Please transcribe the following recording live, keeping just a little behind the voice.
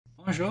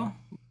Bonjour.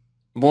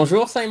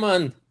 Bonjour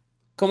Simon,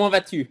 comment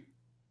vas-tu?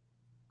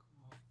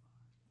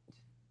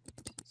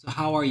 So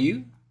how are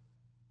you?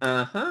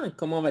 Ah ah,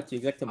 comment vas-tu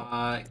exactement?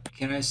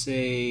 Can I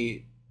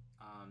say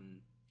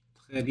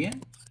très bien?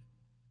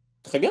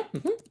 Très bien,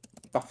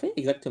 parfait,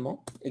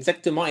 exactement.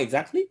 Exactement,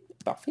 exactly,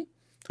 parfait,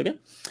 très bien.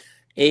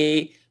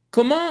 Et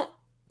comment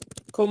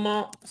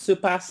se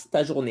passe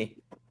ta journée?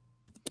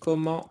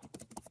 Comment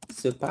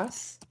se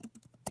passe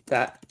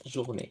ta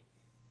journée?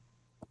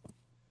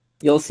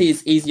 You'll see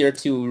it's easier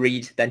to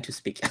read than to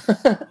speak.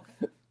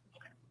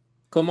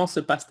 Comment se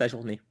passe ta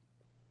journée?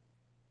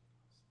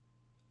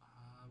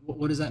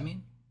 What does that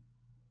mean?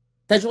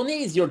 Ta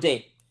journée is your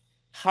day.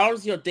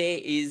 How's your day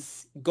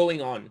is going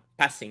on,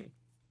 passing?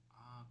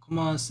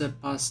 Comment se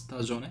passe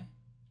ta journée?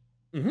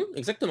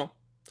 Exactement,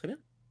 très bien.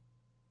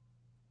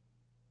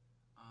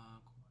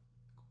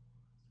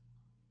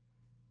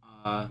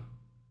 Uh,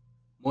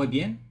 Muy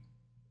bien?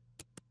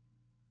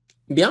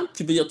 Bien,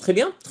 tu peux dire très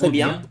bien? Très Muy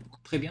bien. bien?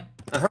 Très bien?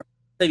 Ah,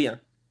 très bien.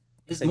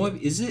 Is Très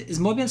bien.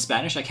 muy bien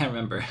Spanish? I can't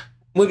remember.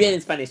 Muy bien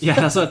in Spanish. Yeah,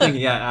 that's what I'm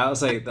thinking. Yeah, I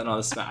was like,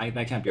 no,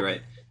 that can't be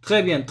right.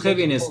 Très bien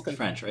is Broken.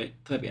 French, right?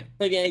 Très bien.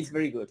 Très bien is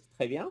very good.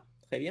 Très bien.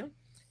 Très bien.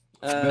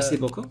 Merci Euh,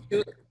 beaucoup.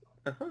 que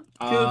que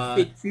Uh,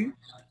 fais-tu?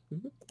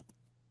 Mhm.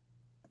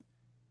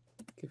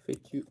 Que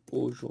fais-tu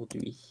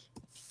aujourd'hui?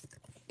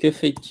 Que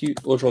fais-tu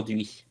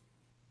aujourd'hui?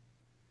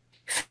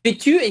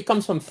 Fais-tu est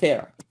comme from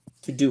faire.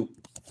 To do.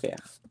 Faire.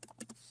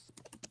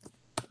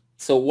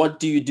 So what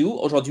do you do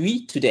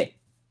aujourd'hui? Today.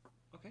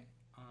 okay.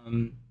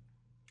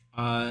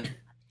 Uh,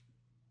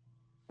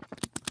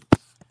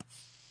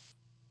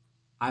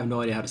 I have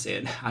no idea how to say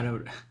it. I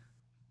don't.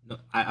 No,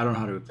 I don't know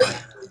how to reply.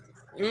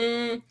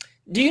 Mm,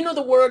 do you know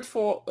the word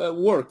for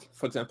work,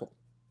 for example?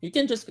 You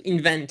can just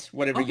invent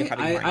whatever you Okay, have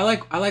in mind.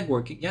 I like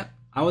working. Yeah,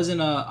 I was in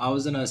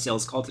a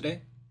sales call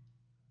today.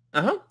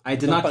 Uh-huh. I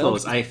did Donc not par exemple,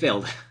 close. I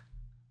failed.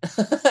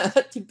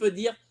 tu peux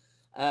dire,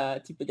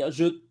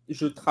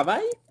 je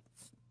travaille,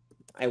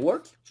 I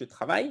work, je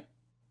travaille,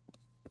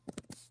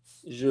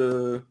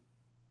 je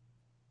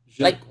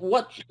Je, like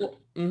what it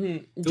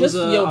was just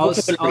your I was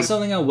vocabulary.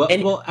 selling a web.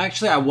 And Well,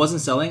 actually, I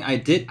wasn't selling. I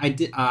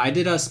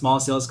did a small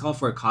sales call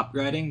for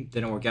copywriting.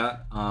 Didn't work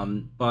out.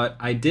 But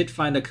I did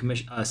find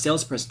a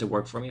salesperson to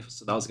work for me,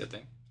 so that was a good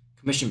thing.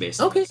 Commission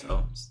based only. okay.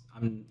 So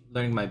I'm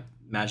learning my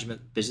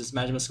business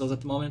management skills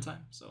at the moment in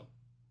time. So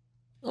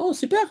Oh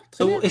super, très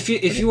so bien, très bien.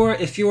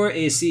 if you were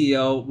a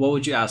CEO, what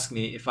would you ask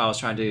me if I was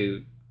trying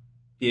to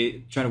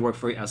work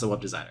for you as a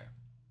web designer?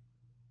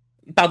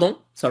 Pardon,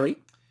 sorry.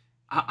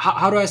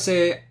 How do I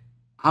say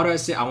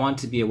I want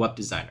to be a web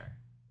designer?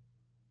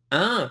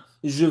 Ah,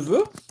 je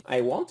veux,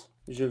 I want,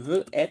 je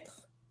veux être.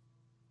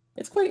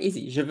 It's quite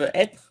easy. Je veux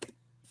être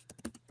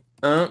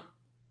un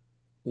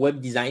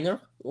web designer.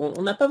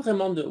 On n'a pas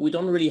vraiment de, we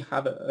don't really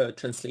have a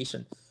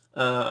translation.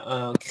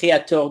 Un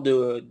créateur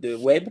de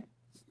web.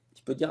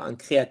 Tu peux dire un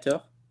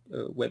créateur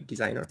web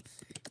designer.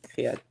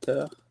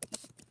 Créateur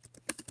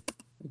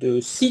de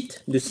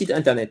site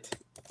internet,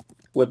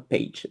 web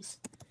pages.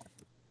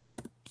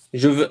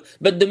 Je veux,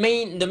 but the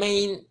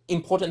main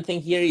important thing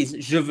here is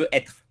je veux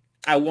être.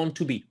 I want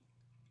to be.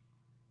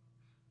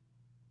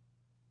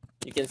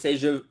 You can say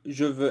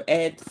je veux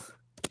être.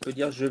 Tu peux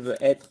dire je veux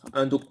être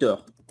un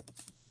docteur.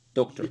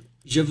 Doctor.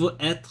 Je veux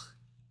être.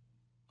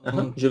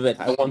 Je veux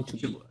être. I want to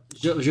be.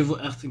 Je veux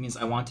être means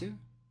I want to.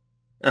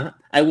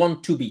 I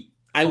want to be.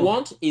 I Oh,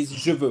 want is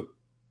je veux.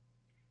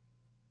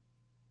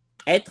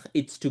 Être,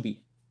 it's to be.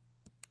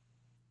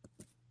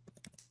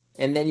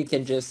 And then you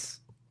can just,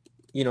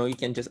 you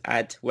can just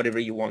add whatever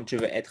you want. Je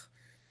veux être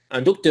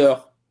un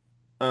docteur,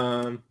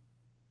 un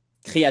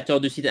créateur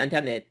de site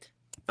internet,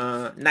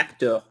 un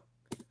acteur.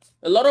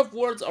 A lot of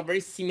words are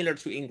very similar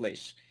to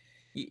English.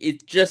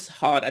 It's just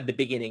hard at the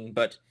beginning,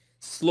 but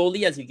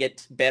slowly as you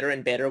get better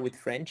and better with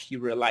French, you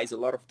realize a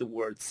lot of the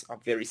words are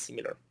very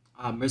similar.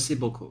 merci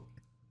beaucoup.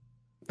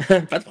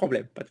 Pas de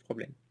problème, pas de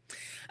problème.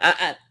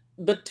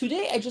 But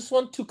today I just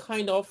want to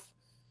kind of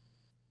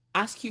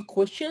ask you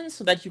questions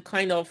so that you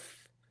kind of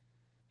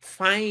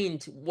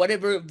find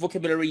whatever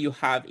vocabulary you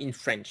have in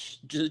French.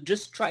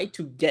 Just try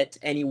to get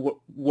any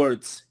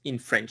words in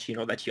French,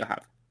 that you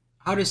have.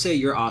 How to say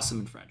you're awesome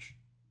in French?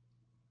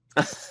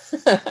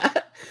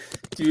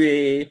 Tu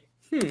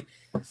es...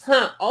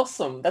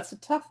 awesome. That's a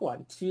tough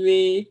one. Tu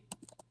es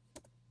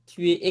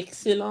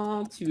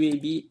excellent, tu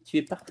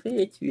es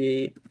parfait, tu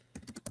es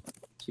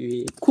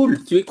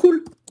cool. Tu es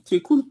cool. Tu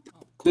es cool.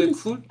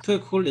 Too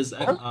cool is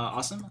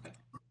awesome. Okay.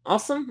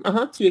 Awesome.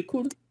 Tu es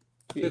cool.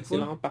 Tu es Too cool.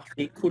 excellent,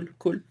 parfait, cool.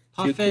 Tu es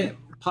Parfait.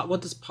 cool.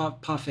 What does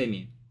parfait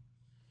mean?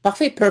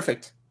 Parfait,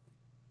 perfect.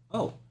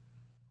 Oh.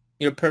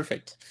 You're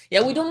perfect.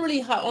 Yeah, we don't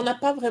really have, on n'a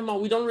pas vraiment,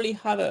 we don't really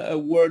have a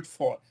word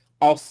for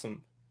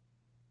awesome.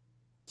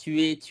 Tu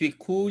es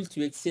cool,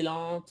 tu es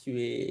excellent,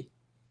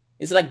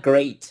 it's like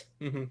great.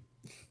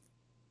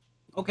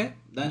 Okay.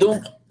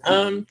 Donc,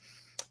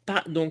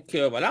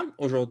 voilà,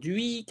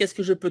 aujourd'hui, qu'est-ce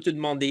que je peux te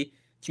demander?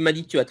 Tu m'as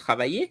dit que tu as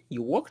travaillé,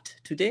 you worked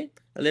today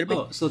a little bit.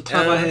 Oh, so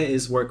travailler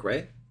is work,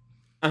 right?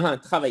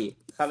 Travailler.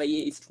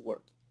 Travailler is to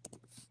work.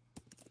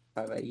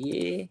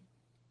 Travailler.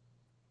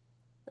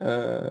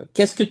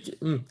 Qu'est-ce que tu...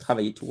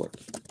 travailler to work.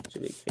 Je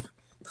vais écrire.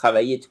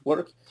 Travailler to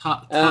work.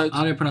 How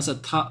do you pronounce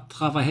it?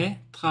 Travailler?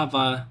 How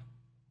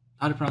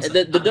do you pronounce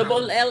The it?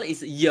 double L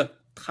is y.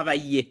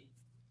 Travailler.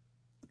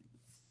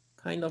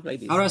 Kind of like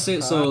this. How do I say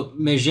it? So,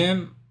 mais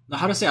j'aime...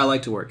 How do I say I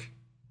like to work?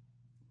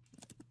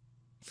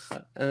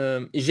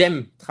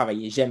 J'aime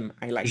travailler. J'aime.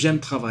 I like. J'aime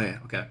travailler.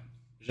 Okay.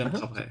 J'aime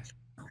travailler.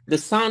 The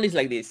sound is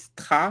like this.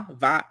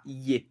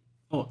 Travailler.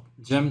 Oh,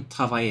 j'aime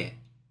travailler.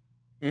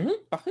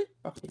 Parfait,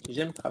 parfait.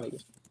 J'aime travailler.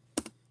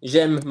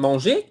 J'aime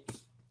manger.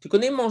 Tu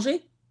connais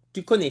manger?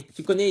 Tu connais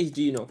is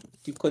do you know?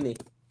 Tu connais.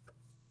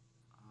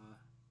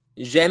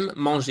 J'aime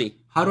manger.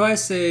 How do I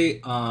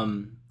say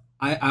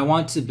I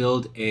want to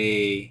build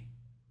a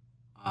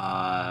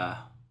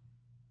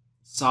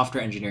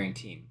software engineering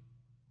team?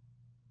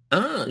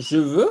 Je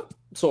veux.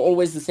 So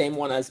always the same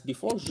one as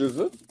before. Je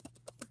veux.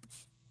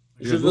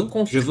 Je veux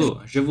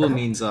construire. Je veux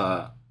means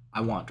I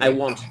want. Right? I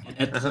want. And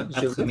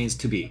être means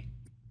to be.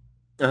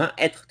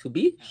 Être, to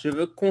be. Je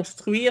veux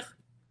construire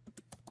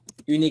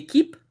une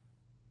équipe.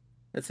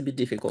 That's a bit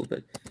difficult,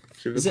 but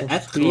je veux Is it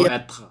construire...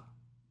 être or être?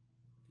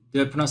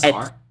 Do I pronounce the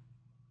R?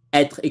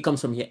 Être, it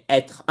comes from here.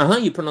 Être.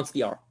 You pronounce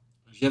the R.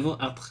 Je veux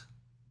être.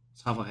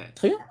 Travailler.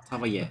 Très bien.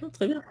 Travailler.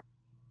 Très bien.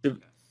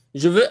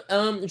 Je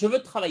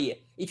veux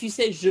travailler. If you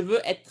say je veux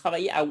être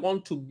travailler, I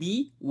want to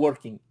be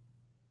working.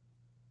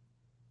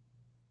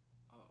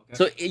 Okay.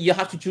 So you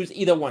have to choose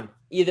either one.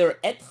 Either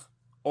être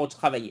or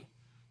travailler.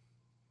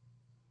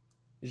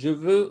 Je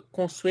veux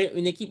construire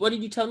une équipe. What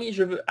did you tell me?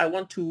 I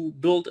want to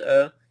build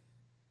a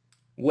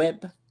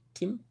web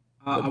team,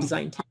 web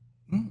design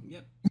team.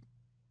 Yep.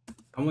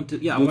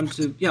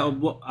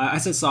 I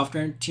said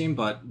software team,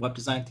 but web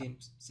design team,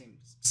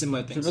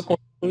 similar things. Je veux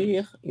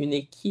construire une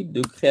équipe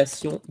de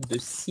création de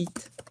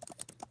sites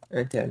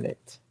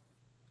internet.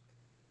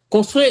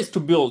 Construire is to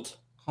build.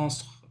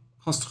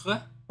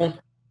 Construire?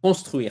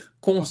 Construire.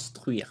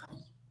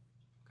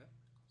 Okay.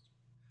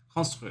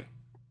 Construire.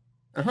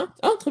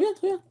 Très bien,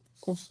 très bien.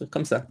 Construire,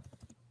 comme ça.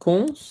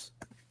 Construire.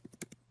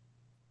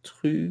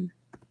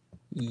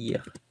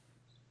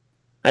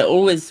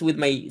 With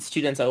my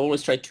students, I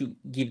always try to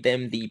give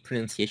them the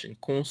pronunciation.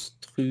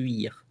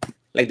 Construire.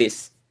 Like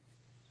this.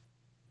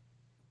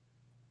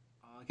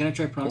 Can I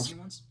try pronouncing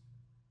once?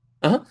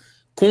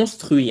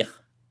 Construire.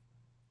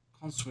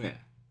 Construire.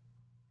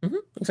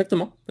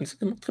 Exactement.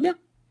 Très bien.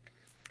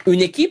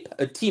 Une équipe,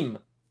 a team.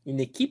 Une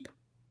équipe.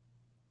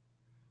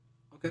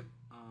 Ok.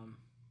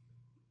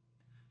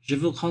 Je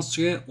veux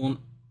construire une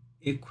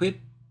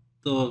équipe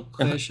de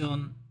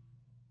création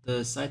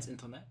de sites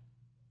internet.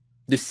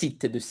 De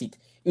sites.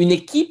 Une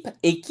équipe.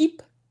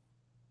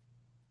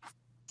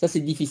 Ça,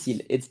 c'est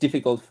difficile. It's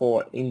difficult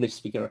for English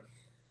speaker.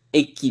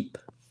 Équipe.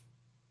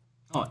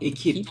 Oh,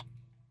 équipe.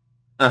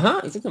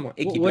 Exactement.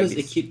 Équipe. What does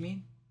équipe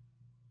mean?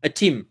 A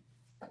team.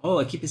 Oh,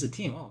 équipe is a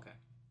team. Oh, okay.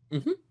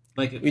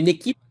 Like une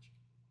équipe.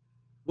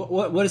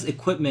 What is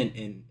equipment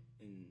in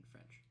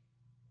French?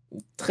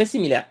 Très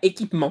similaire.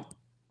 Équipement.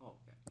 Oh,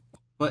 okay.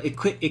 But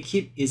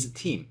équipe is a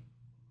team.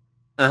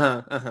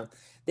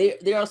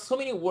 There are so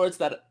many words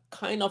that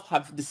kind of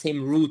have the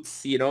same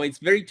roots, it's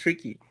very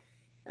tricky.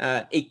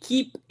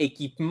 Équipe,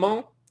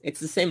 équipement,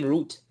 it's the same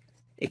root.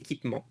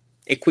 Équipement,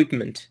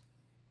 equipment.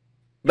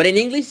 But in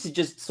English, it's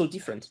just so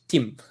different.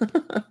 Team.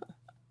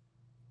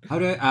 How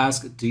do I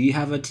ask, do you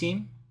have a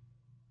team?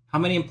 How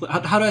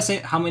do I say,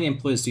 how many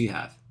employees do you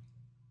have?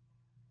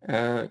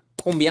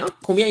 Combien?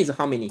 Combien is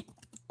how many?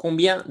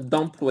 Combien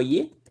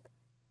d'employés?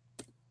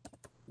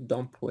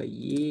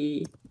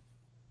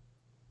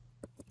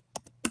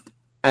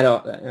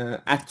 Alors,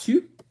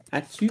 as-tu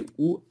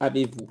ou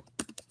avez-vous?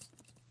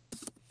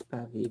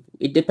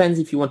 It depends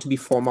if you want to be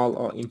formal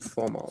or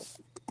informal.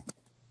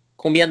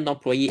 Combien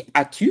d'employés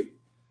as-tu?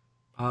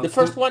 The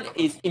first one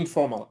is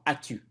informal.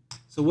 As-tu?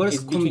 So what is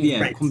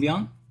combien?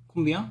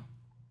 Combien?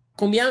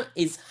 Combien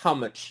is how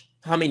much?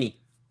 How many?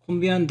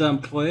 Combien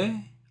d'employés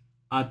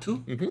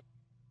as-tu?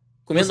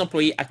 Combien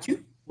d'employés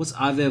as-tu? What's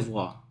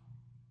avez-vous?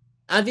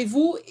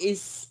 Avez-vous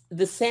is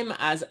the same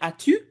as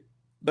as-tu,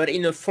 but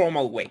in a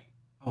formal way.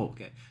 Oh,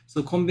 okay.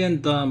 So combien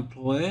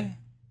d'employés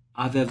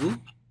avez-vous?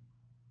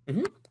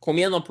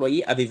 Combien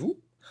d'employés avez-vous?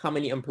 How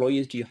many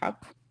employees do you have?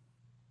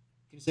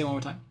 Can you say it one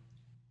more time?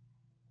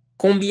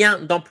 Combien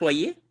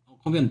d'employés?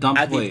 Combien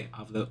d'employés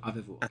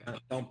avez-vous? Okay.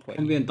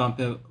 Combien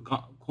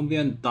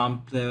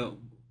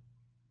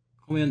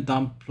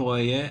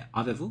d'employés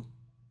avez-vous?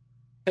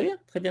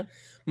 Très bien.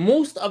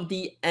 Most of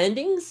the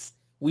endings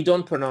we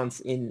don't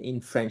pronounce in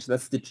French.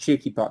 That's the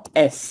tricky part.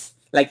 S,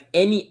 like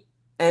any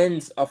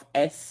ends of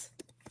S,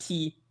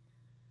 T.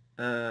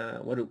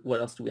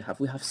 What else do we have?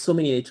 We have so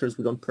many letters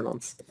we don't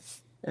pronounce.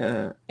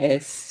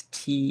 S,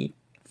 T,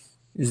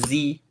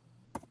 Z.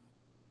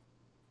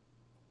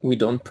 We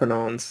don't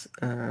pronounce.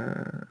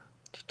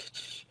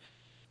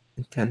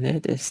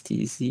 Internet, S,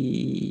 T,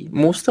 Z.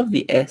 Most of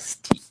the S,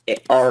 T,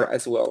 R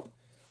as well.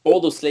 All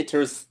those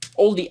letters,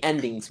 all the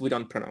endings we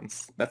don't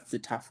pronounce. That's the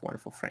tough one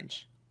for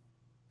French.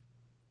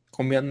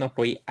 Combien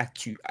d'employés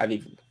as-tu,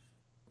 avez-vous?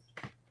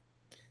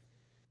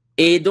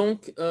 Et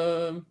donc,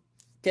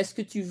 Qu'est-ce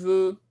que tu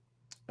veux?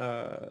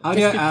 How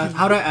do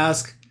I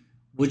ask?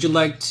 Would you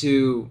like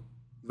to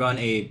run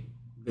a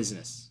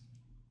business?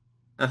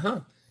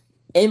 Uh-huh.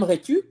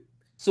 Aimerais-tu?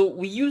 So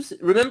we use,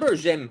 remember,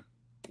 j'aime.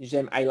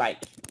 J'aime, I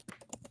like.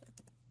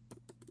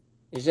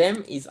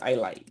 J'aime is I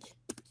like.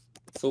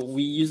 So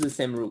we use the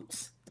same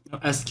roots.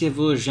 Est-ce que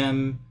vous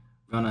j'aime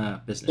run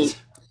a business? So,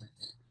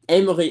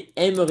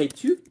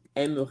 aimerais-tu?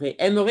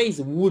 Aimerais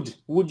is would.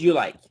 Would you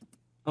like?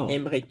 Oh.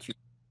 Aimerais-tu?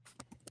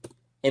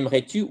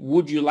 Aimerais-tu?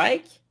 Would you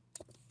like?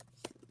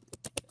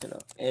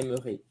 Alors,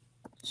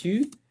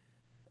 aimerais-tu?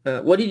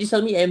 What did you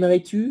tell me?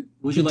 Aimerais-tu?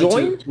 Would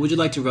you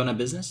like to run a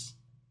business?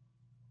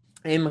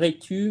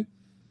 Aimerais-tu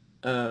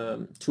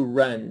to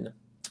run?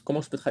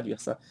 Comment je peux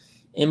traduire ça?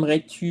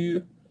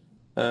 Aimerais-tu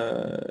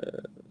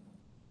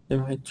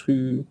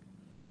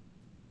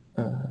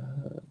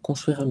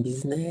construire un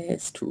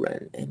business? To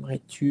run.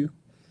 Aimerais-tu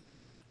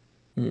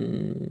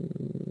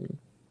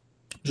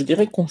je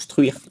dirais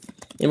construire.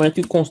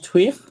 Aimerais-tu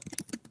construire?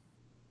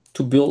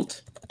 To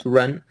build, to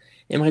run.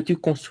 Aimerais-tu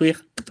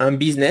construire un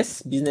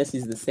business? Business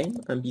is the same.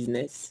 Un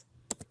business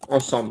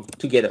ensemble,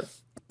 together.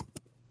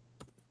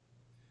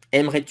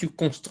 Aimerais-tu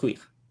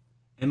construire?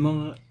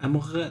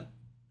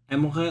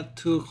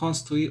 Aimerais-tu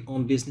construire un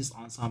business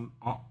ensemble?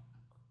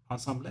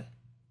 Ensemble?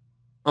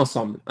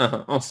 Ensemble.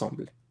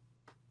 Ensemble.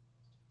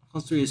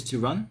 Construire is to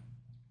run?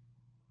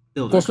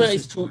 Build. Construire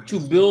is to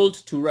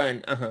build, to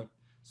run.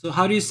 So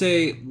how do you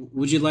say,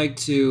 would you like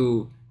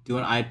to do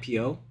an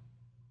IPO?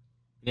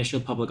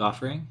 Initial public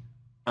offering?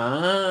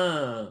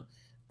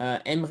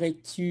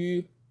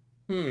 Aimerais-tu...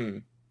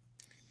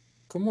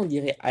 Comment on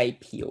dirait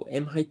IPO?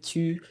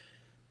 Aimerais-tu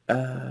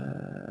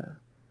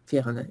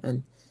faire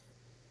un...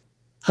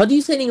 How do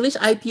you say in English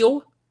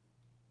IPO?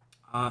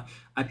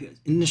 IPO,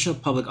 initial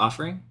public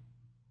offering.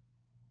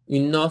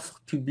 Une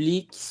offre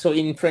publique. So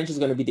in French it's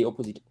going to be the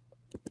opposite.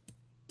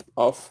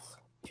 Offre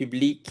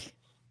publique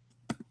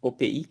au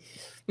pays.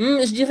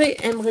 Je dirais,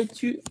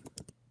 aimerais-tu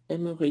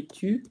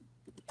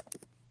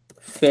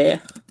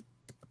faire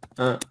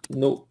un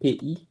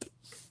OPI?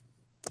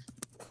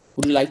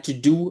 Would you like to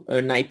do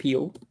an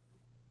IPO?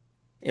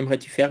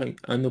 Aimerais-tu faire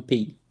un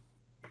OPI?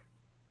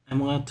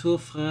 Aimerais-tu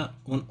faire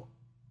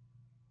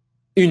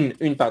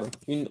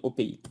une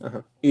OPI.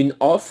 Une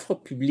offre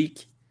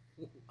publique.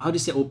 How do you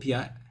say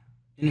OPI?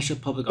 Initial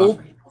public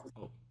offering.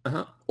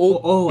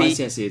 I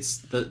see. It's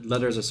the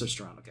letters are so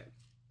strong. Okay.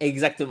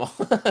 Exactement.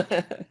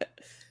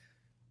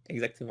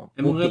 Exactement.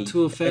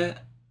 Aimerais-tu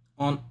faire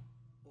un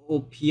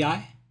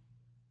OPI?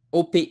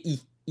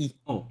 OPI.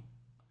 Oh.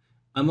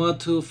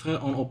 Aimerais-tu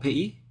faire un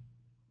OPI?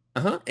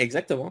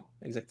 Exactement.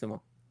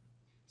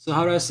 So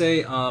how do I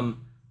say,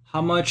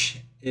 how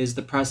much is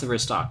the price of your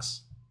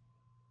stocks?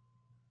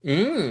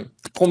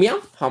 Combien?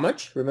 How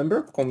much?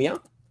 Remember? Combien?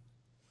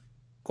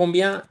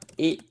 Combien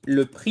est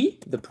le prix,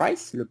 the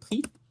price, le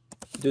prix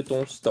de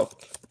ton stock?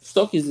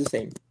 Stock is the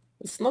same.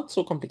 It's not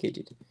so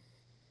complicated.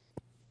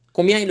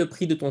 Combien est le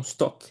prix de ton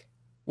stock?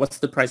 What's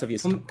the price of your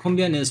stock?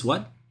 Combien is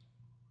what?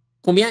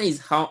 Combien is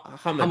how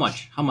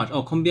much? How much?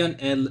 Oh, combien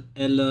est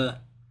le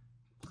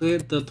prix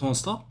de ton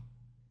stock?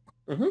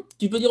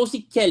 Tu peux dire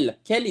aussi quel.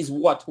 Quel is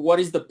what? What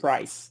is the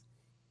price?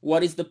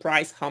 What is the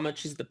price? How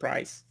much is the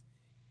price?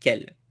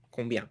 Quel.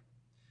 Combien?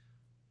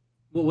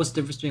 What's the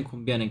difference between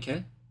combien and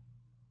quel?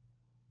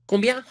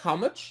 Combien? How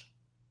much?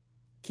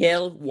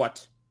 Quel?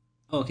 What?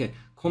 Okay.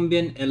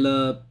 Combien est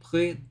le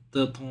prix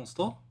de ton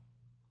stock?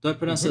 Do I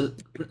pronounce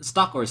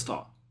stock or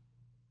stock?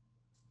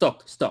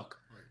 Stock.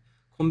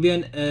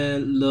 Combien est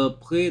le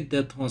prix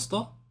de ton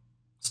stock?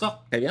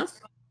 Stock. Très bien.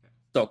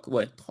 Stock,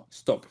 ouais,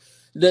 stock.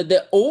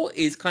 The O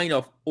is kind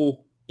of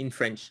O in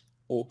French.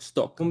 O,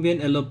 stock. Combien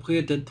est le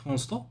prix de ton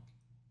stock?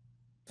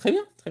 Très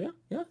bien.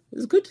 Yeah,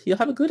 it's good. You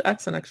have a good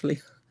accent,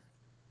 actually.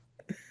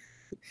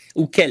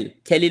 Ou quel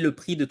est le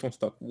prix de ton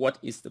stock? What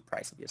is the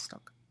price of your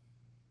stock?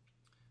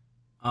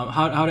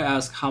 How to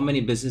ask, how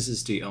many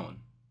businesses do you own?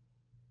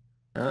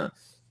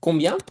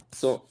 Combien?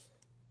 So,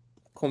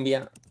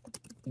 combien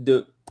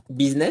de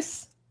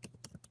business?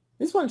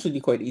 This one should be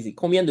quite easy.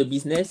 Combien de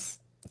business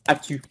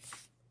as-tu?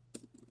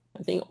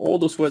 I think all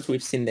those words,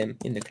 we've seen them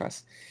in the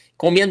class.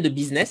 Combien de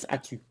business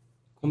as-tu?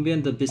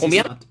 Combien de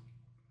business as-tu?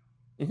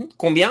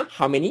 Combien?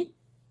 How many?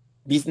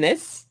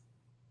 Business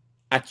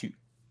as-tu?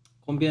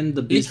 Combien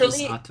de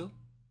business as-tu?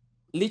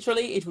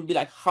 Literally, it would be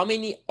like, how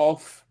many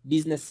of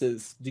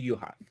businesses do you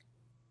have?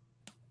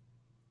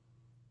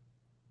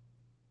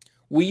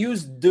 We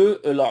use de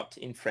a lot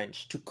in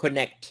French to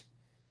connect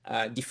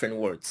different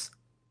words.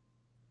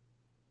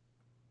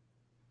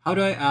 How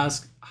do I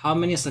ask, how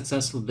many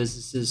successful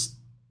businesses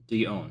do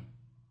you own?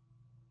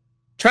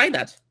 Try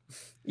that.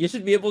 You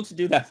should be able to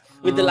do that.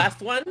 With the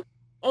last one,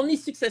 only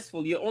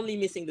successful. You're only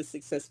missing the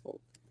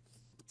successful.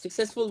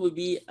 Successful would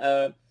be...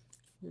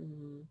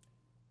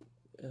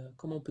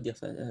 comment on peut dire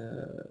ça?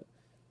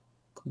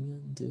 Combien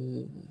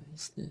de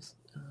business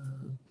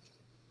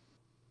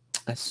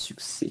à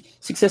succès?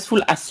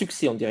 Successful à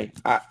succès, on dirait.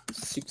 À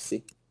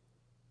succès.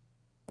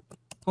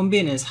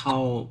 Combien is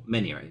how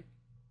many, right?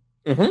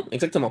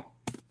 Exactement.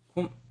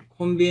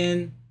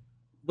 Combien,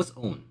 what's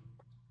own?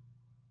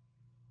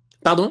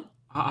 Pardon?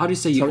 How do you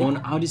say you Sorry? own?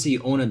 How do you say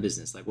you own a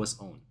business? Like what's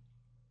own?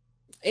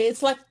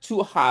 It's like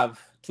to have.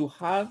 To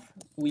have,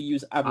 we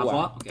use avoir.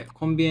 Avoir. Okay.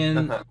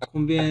 Combien Uh-huh.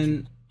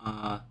 combien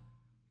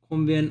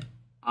combien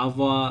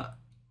avoir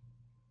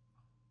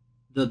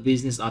the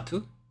business as-tu? I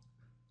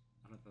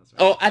don't know if that's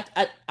right.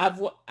 Oh,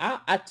 avoir,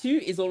 as-tu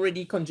is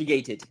already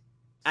conjugated.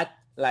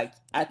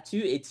 As-tu,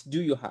 it's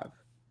do you have.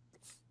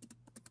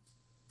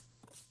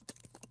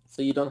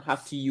 So you don't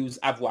have to use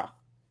avoir.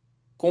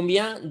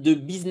 Combien de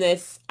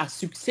business à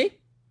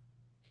succès?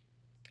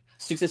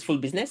 Successful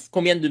business.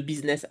 Combien de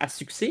business à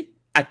succès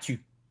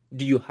as-tu?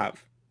 Do you have?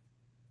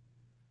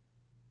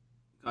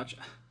 Gotcha.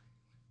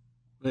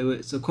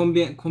 Wait. So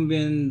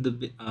combien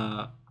the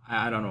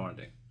I don't know what I'm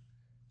doing.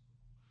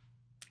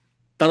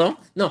 Pardon?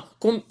 Non.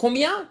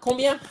 Combien?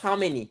 How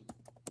many?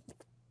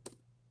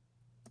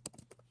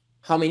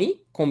 How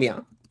many?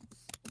 Combien?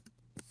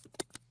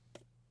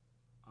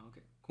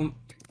 Okay.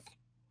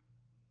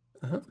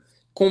 Uh-huh.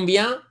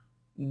 Combien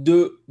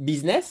de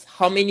business?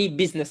 How many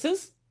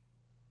businesses?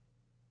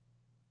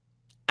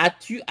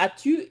 As-tu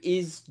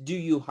is do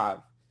you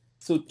have.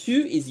 So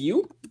tu is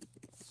you.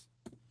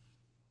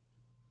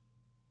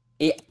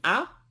 Et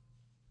a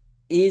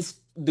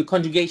is the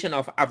conjugation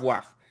of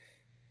avoir.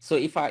 So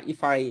if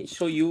I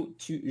show you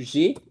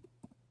j'ai,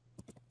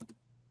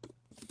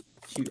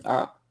 tu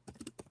as,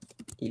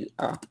 il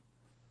a,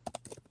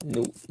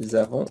 nous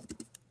avons.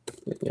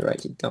 Let me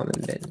write it down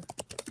and then.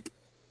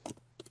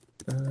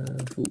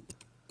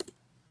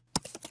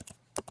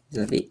 Vous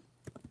avez,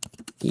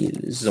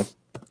 ils ont.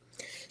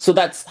 So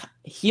that's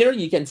here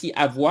you can see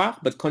avoir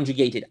but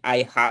conjugated.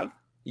 I have,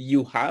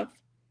 you have,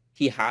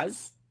 he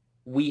has,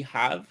 we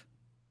have,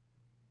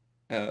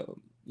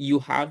 you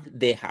have,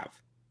 they have.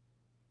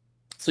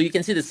 So you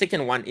can see the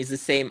second one is the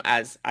same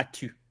as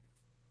as-tu.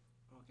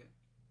 Okay.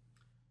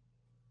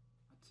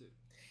 As-tu.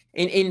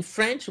 In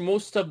French,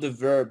 most of the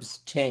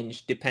verbs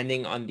change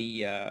depending on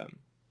the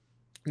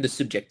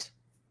subject.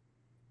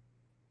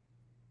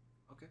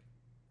 Okay.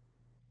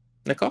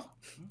 D'accord?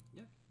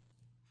 Yeah.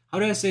 How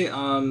do I say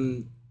how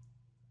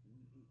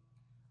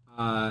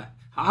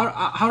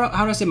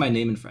do I say my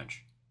name in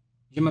French?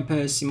 Je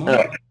m'appelle Simon.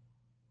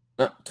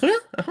 Très bien,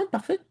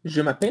 parfait.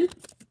 Je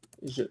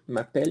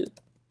m'appelle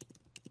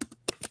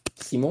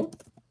Simon.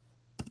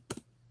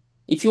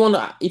 If you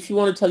want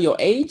to tell your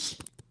age,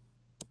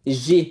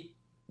 j'ai.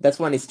 That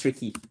one is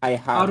tricky. I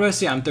have. How do I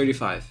say I'm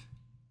 35?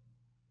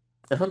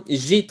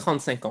 J'ai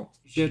 35 ans.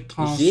 J'ai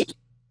 35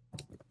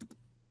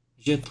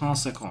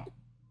 ans.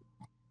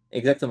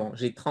 Exactement,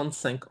 j'ai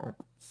 35 ans.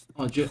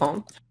 Oh, j'ai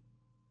 35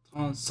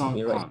 ans.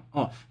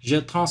 Oh,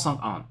 j'ai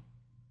 35 ans.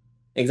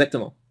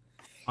 Exactement.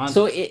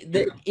 So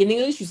in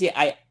English you say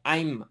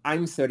I'm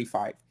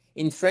 35.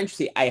 In French you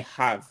say I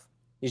have.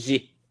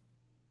 J'ai.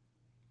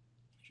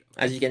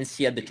 As you can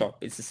see at the top,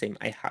 it's the same.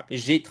 I have.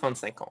 J'ai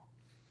 35 ans.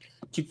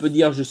 Tu peux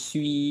dire je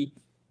suis,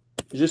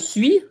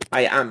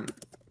 I am.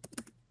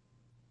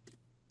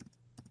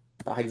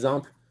 Par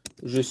exemple,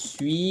 je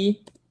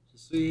suis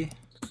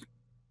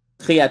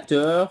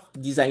créateur,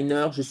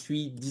 designer, je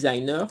suis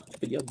designer. Tu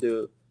peux dire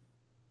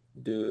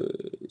de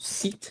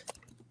site.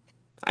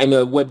 I'm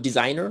a web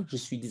designer. Je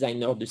suis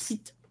designer de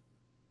site.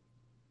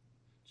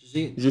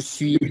 Je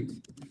suis...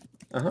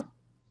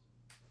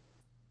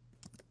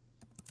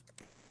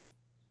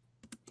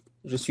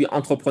 Je suis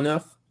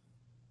entrepreneur.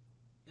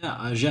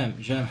 Yeah, j'aime.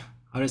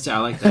 How do I say I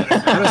like that?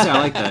 How do I say I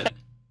like that?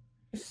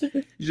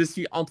 Je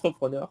suis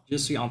entrepreneur. Je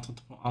suis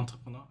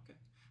entrepreneur. Okay.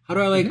 How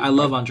do I like I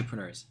love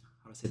entrepreneurs?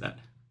 How do I say that?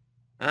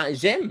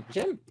 J'aime.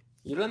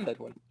 You learn that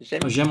one.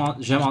 J'aime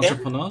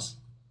entrepreneurs.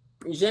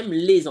 J'aime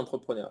les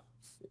entrepreneurs.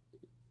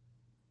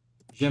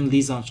 J'aime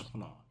les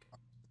entrepreneurs.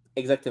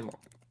 Exactement.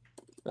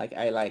 Like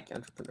I like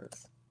entrepreneurs.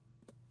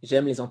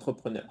 J'aime les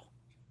entrepreneurs.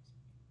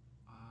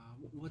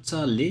 What's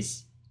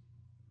les?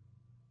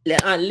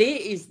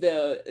 Les is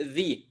the.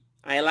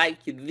 I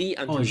like the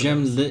entrepreneurs. Oh,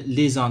 j'aime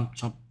les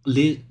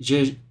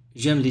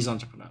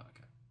entrepreneurs.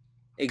 Okay.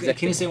 Exactly.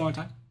 Can you say it one more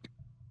time?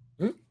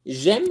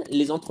 J'aime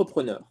les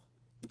entrepreneurs.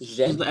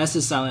 The S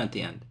is silent at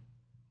the end.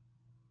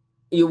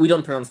 We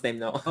don't pronounce them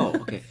now. Oh,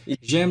 okay.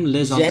 J'aime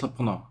les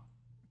entrepreneurs.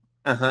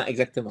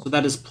 Exactement. So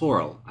that is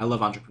plural. I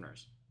love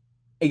entrepreneurs.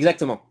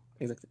 Exactement.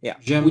 Yeah.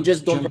 We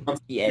just don't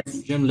pronounce the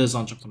S. J'aime les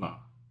entrepreneurs.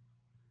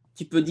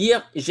 Tu peux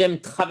dire j'aime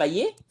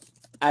travailler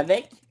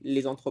avec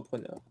les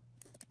entrepreneurs.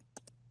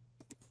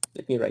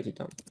 Let me write it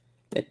down.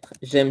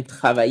 J'aime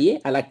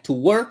travailler. I like to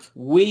work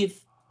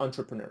with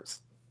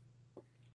entrepreneurs.